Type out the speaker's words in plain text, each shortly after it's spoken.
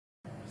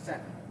7,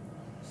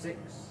 6,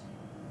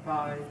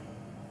 5,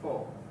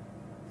 4,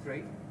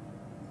 3.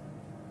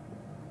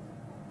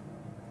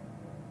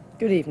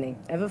 Good evening.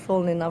 Ever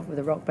fallen in love with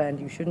a rock band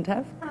you shouldn't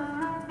have?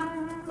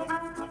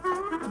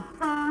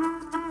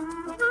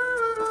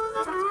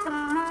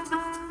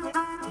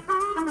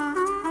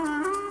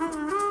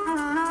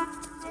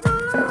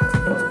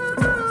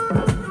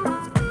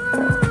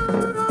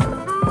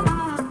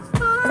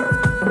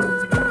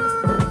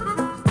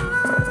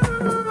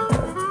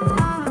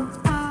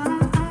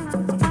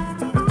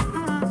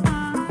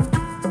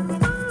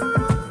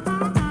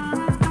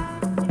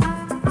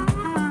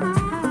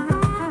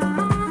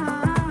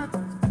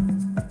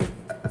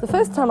 The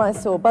first time I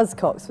saw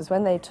Buzzcocks was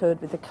when they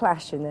toured with The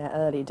Clash in their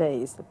early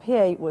days. The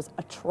PA was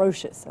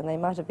atrocious, and they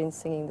might have been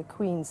singing the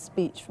Queen's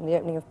speech from the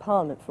opening of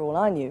Parliament for all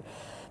I knew.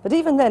 But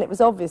even then, it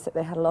was obvious that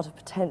they had a lot of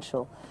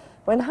potential.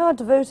 When Howard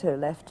Devoto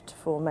left to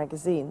form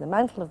Magazine, the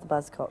mantle of the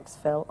Buzzcocks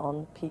fell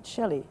on Pete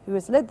Shelley, who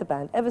has led the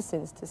band ever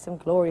since to some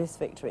glorious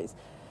victories.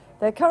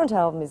 Their current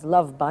album is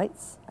Love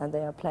Bites, and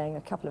they are playing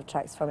a couple of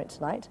tracks from it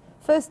tonight.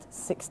 First,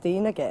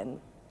 16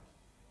 Again.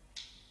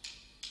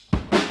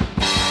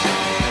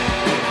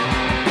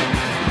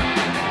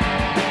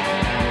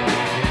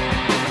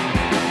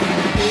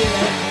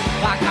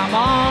 Like I'm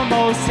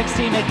almost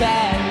 16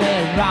 again,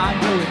 living around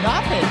doing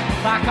nothing.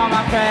 Like all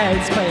my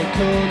friends, playing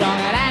cool, don't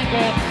get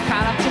angry,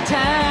 count up to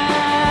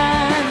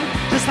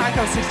 10. Just like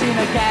I'm 16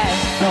 again,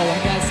 no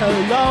one gets so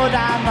low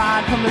down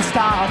right from the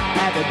start.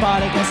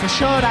 Everybody gets a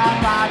showdown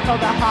right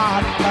from the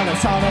heart. But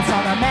it's all that's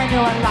on the menu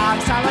and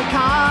life's on the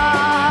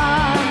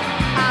card.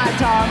 I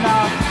don't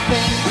know,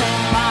 things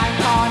in life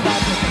are not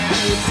just a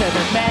keeps if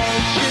it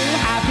makes you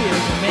happy or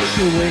it makes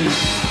you weak.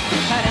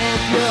 And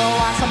if you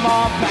want some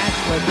more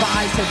practical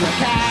advice, if you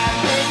can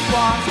think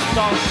once,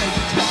 don't think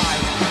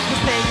twice.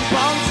 Cause things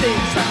won't seem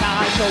so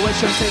nice, you'll wish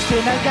you're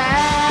 16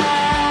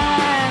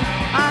 again.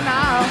 I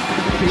know,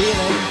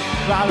 feeling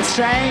rather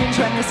strange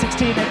when you're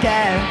 16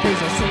 again. Things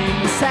will seem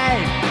the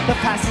same, the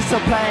past is so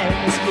plain.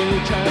 This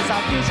future's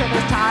our future,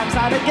 this time's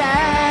not a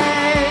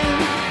game.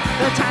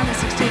 The time is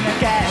 16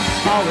 again,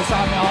 always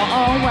on your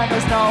own when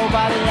there's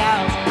nobody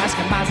else.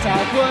 Asking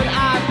myself, would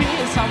I be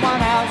someone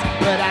else?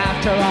 But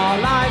after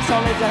all, life's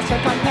only just a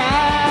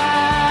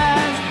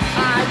compares.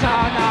 I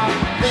don't know,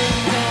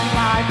 things in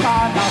life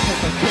are not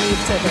just for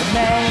keeps. If it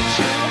makes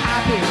you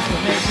happy, it will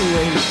make you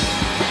weak.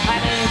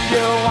 And if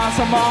you want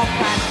some more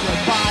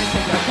practical advice,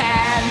 if you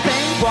can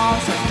think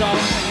once and don't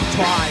think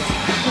twice.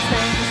 Cause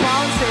things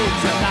won't seem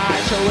so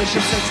nice, you'll wish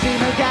you're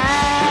 16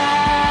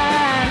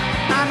 again.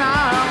 I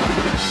know.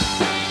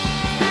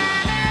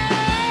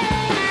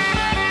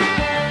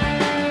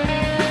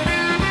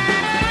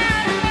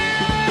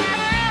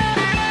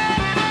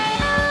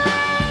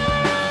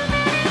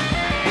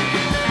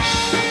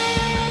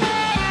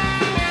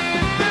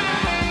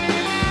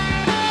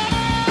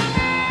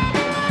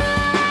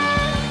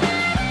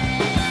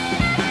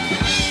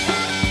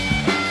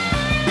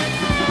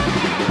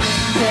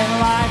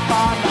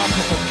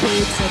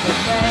 If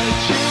it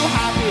makes you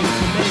happy, it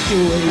can make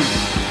you weak.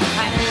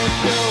 And if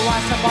you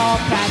want some more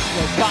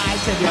practical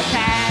advice, if you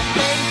can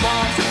think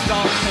once and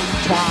don't think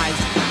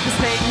twice. Cause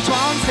things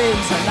won't seem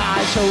so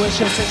nice, you'll wish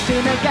you're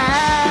 16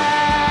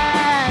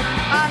 again.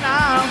 I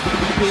know,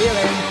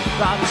 feeling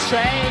rather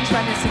strange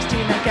when you're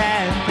 16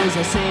 again. Things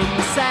will seem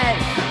the same,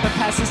 the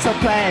past is so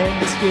plain.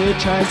 This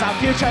future's our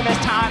future, this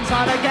time's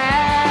not a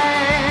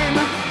game.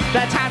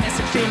 The time is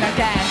 16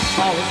 again,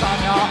 always on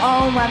your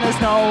own when there's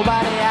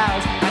nobody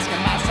else. Asking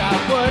myself,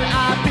 would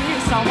I be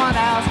someone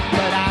else?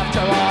 But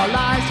after all,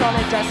 life's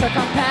only just a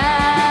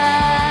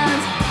compares.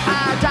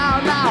 I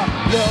don't know,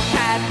 look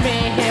at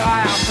me, here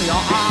I am for your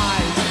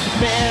eyes.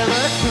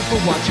 Mirrors, proof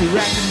of what you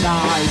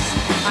recognize.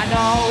 I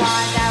know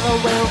I never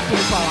will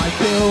keep what I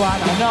do,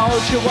 and I know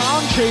you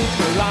won't treat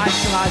me right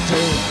till I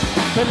do.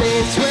 But at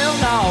least we'll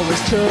know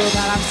it's true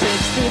that I'm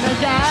 16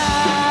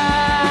 again.